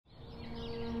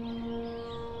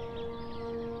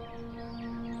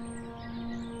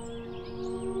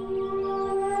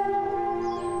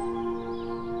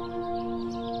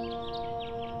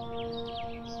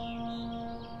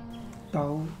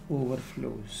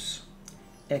Overflows.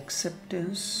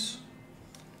 Acceptance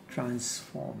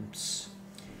transforms.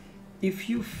 If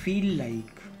you feel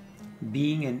like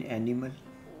being an animal,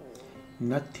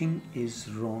 nothing is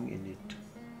wrong in it.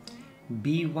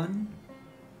 Be one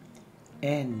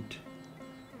and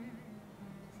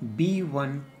be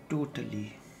one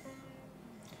totally,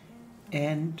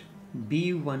 and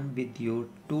be one with your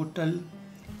total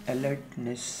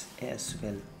alertness as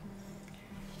well.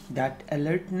 That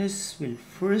alertness will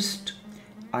first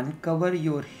uncover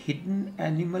your hidden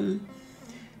animal,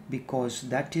 because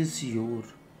that is your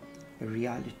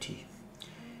reality.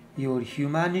 Your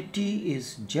humanity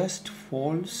is just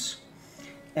false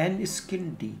and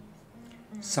skin deep.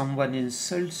 Someone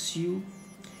insults you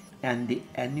and the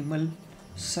animal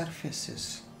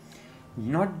surfaces,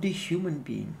 not the human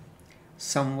being.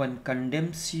 Someone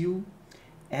condemns you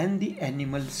and the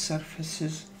animal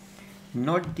surfaces,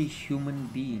 not the human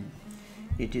being.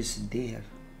 It is there,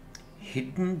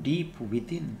 hidden deep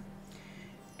within.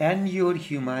 And your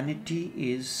humanity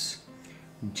is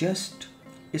just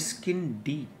skin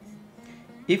deep.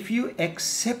 If you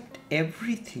accept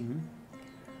everything,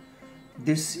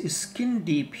 this skin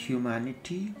deep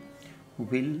humanity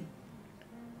will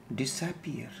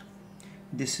disappear.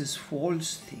 This is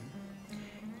false thing.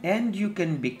 And you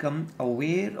can become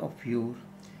aware of your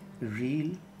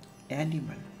real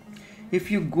animal. If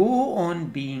you go on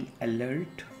being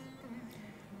alert,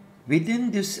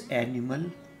 within this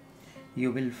animal,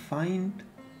 you will find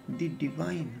the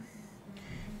divine.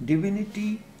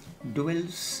 Divinity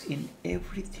dwells in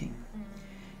everything.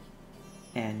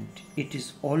 And it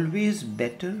is always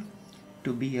better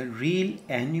to be a real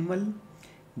animal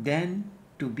than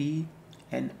to be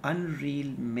an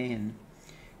unreal man.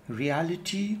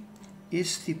 Reality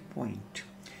is the point.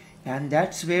 And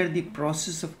that's where the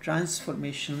process of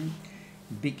transformation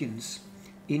begins.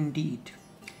 Indeed,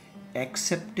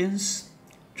 acceptance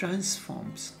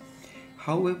transforms.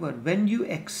 However, when you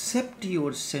accept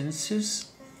your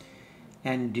senses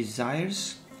and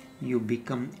desires, you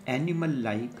become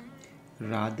animal-like,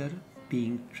 rather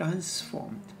being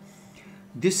transformed.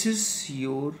 This is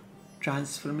your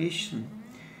transformation.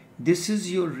 This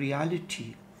is your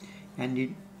reality.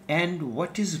 And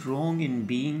what is wrong in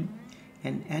being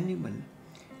an animal?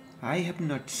 I have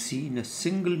not seen a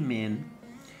single man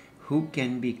who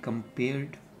can be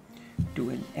compared to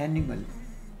an animal.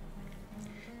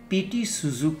 P.T.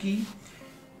 Suzuki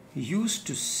used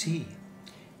to say,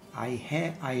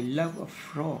 I love a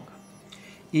frog,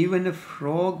 even a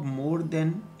frog more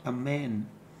than a man.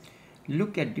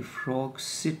 Look at the frog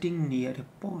sitting near a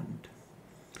pond.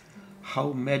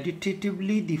 How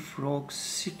meditatively the frog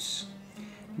sits.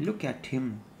 Look at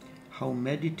him, how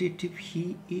meditative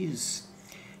he is,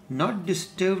 not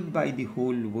disturbed by the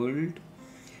whole world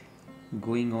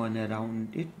going on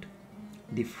around it.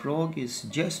 The frog is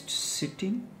just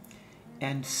sitting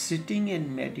and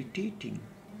meditating.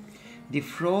 The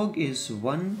frog is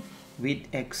one with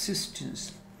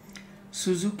existence.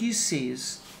 Suzuki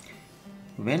says,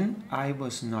 when I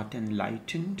was not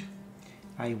enlightened,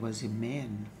 I was a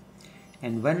man.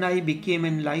 And when I became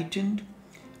enlightened,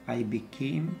 I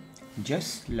became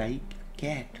just like a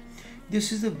cat.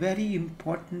 This is a very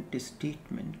important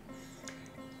statement,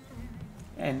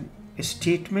 and a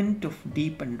statement of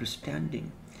deep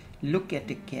understanding. Look at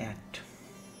a cat.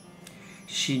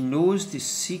 She knows the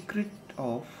secret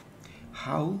of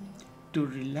how to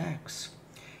relax.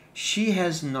 She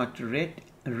has not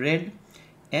read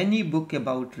any book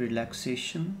about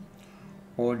relaxation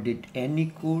or did any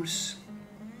course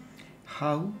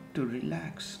how to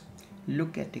relax.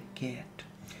 Look at a cat.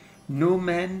 No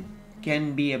man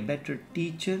can be a better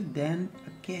teacher than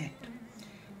a cat.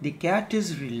 The cat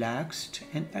is relaxed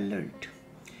and alert.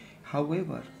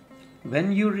 However,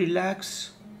 when you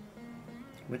relax,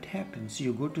 what happens?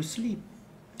 You go to sleep.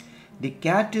 The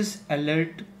cat is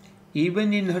alert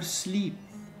even in her sleep.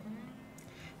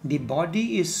 The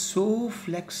body is so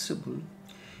flexible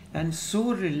and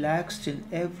so relaxed in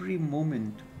every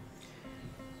moment.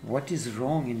 What is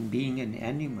wrong in being an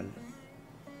animal?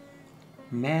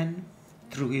 Man,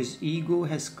 through his ego,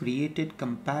 has created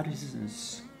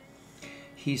comparisons.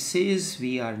 He says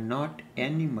we are not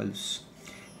animals,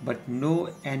 but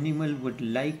no animal would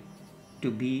like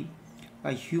to be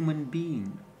a human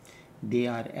being. They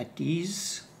are at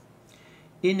ease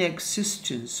in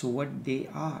existence, what they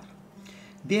are.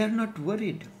 They are not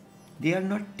worried. They are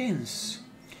not tense.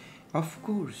 Of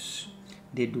course,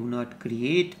 they do not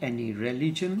create any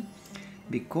religion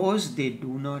because they do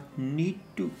not need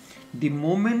to. The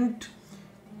moment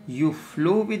you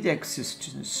flow with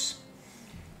existence,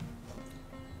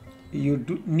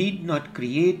 you need not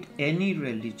create any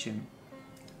religion.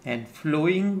 and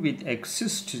flowing with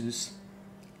existence,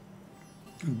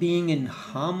 being in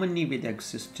harmony with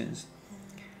existence,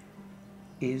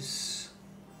 is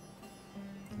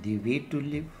the way to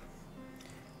live,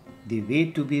 the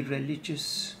way to be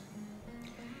religious.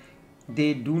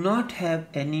 They do not have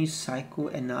any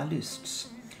psychoanalysts,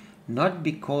 not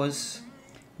because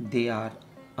they are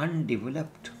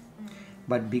undeveloped,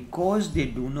 but because they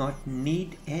do not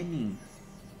need any.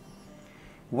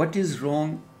 What is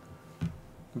wrong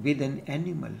with an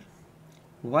animal?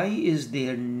 Why is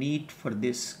there need for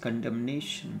this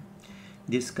condemnation?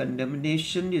 This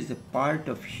condemnation is a part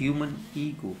of human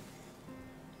ego.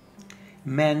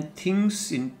 Man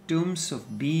thinks in terms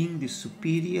of being the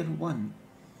superior one,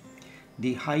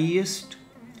 the highest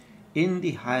in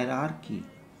the hierarchy.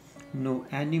 No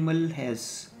animal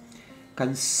has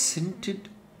consented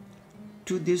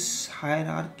to this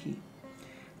hierarchy.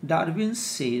 Darwin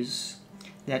says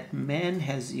that man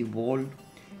has evolved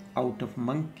out of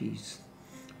monkeys.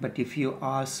 But if you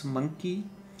ask monkey,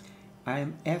 I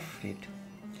am afraid,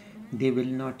 they will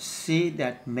not say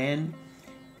that man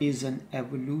is an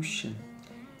evolution.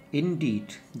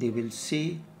 Indeed, they will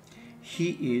say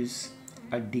he is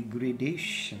a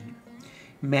degradation.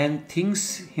 Man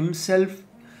thinks himself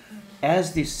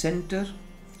as the center.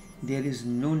 There is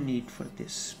no need for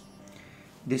this.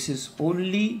 This is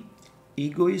only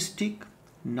egoistic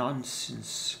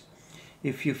nonsense.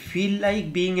 If you feel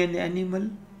like being an animal,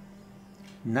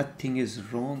 nothing is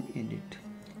wrong in it.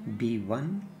 Be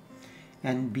one,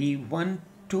 and be one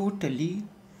totally,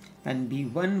 and be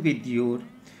one with your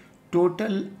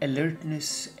total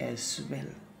alertness as well.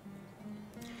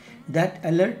 That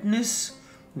alertness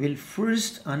will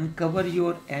first uncover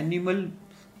your animal,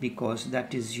 because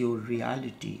that is your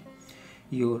reality.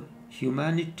 Your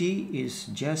humanity is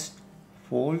just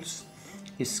false,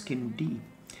 skin deep.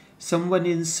 Someone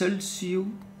insults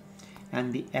you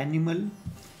and the animal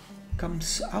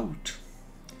comes out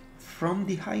from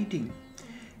the hiding,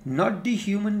 not the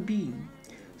human being.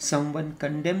 Someone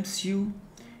condemns you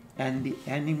and the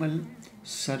animal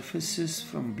surfaces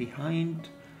from behind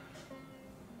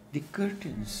the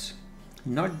curtains,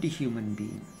 not the human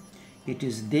being. It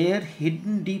is there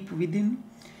hidden deep within,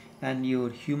 and your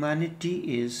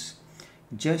humanity is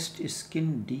just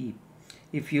skin deep.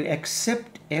 If you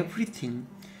accept everything,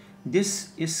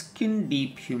 this skin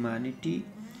deep humanity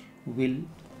will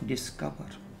discover.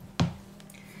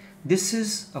 This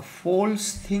is a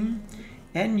false thing,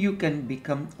 and you can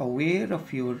become aware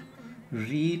of your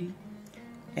real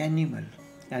animal,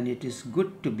 and it is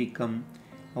good to become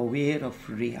aware of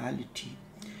reality.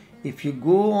 If you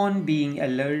go on being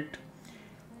alert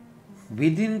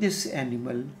within this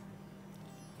animal,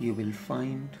 you will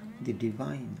find the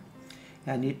divine.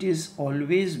 And it is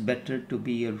always better to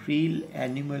be a real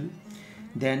animal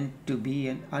than to be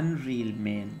an unreal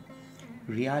man.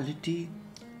 Reality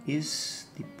is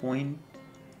the point,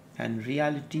 and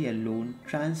reality alone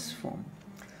transforms.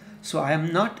 So I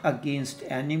am not against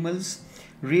animals.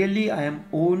 Really, I am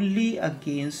only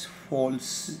against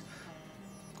the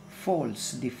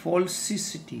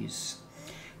falsicities.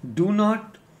 Do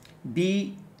not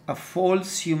be a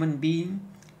false human being,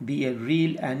 be a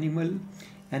real animal,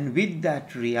 and with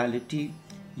that reality,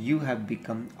 you have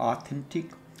become authentic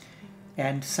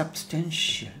and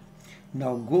substantial.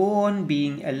 Now go on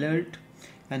being alert,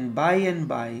 and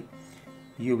by,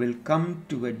 you will come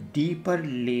to a deeper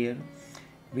layer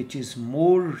which is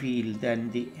more real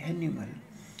than the animal,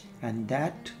 and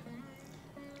that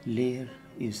layer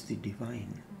is the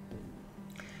divine.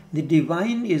 The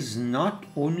divine is not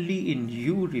only in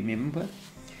you, remember,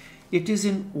 it is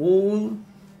in all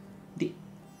the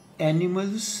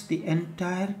animals, the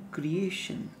entire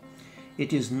creation.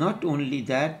 It is not only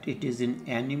that it is in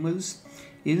animals,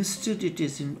 instead it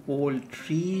is in all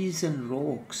trees and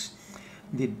rocks.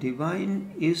 The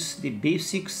divine is the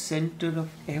basic center of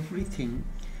everything.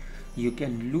 You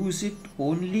can lose it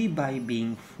only by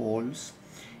being false,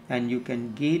 and you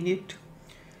can gain it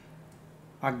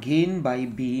again by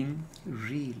being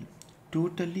real,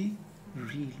 totally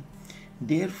real.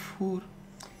 Therefore,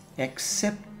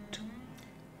 accept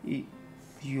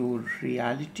your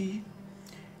reality,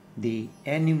 the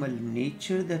animal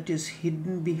nature that is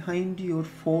hidden behind your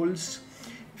false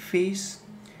face.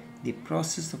 The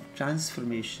process of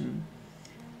transformation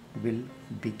will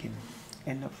begin.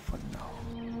 Enough for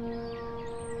now.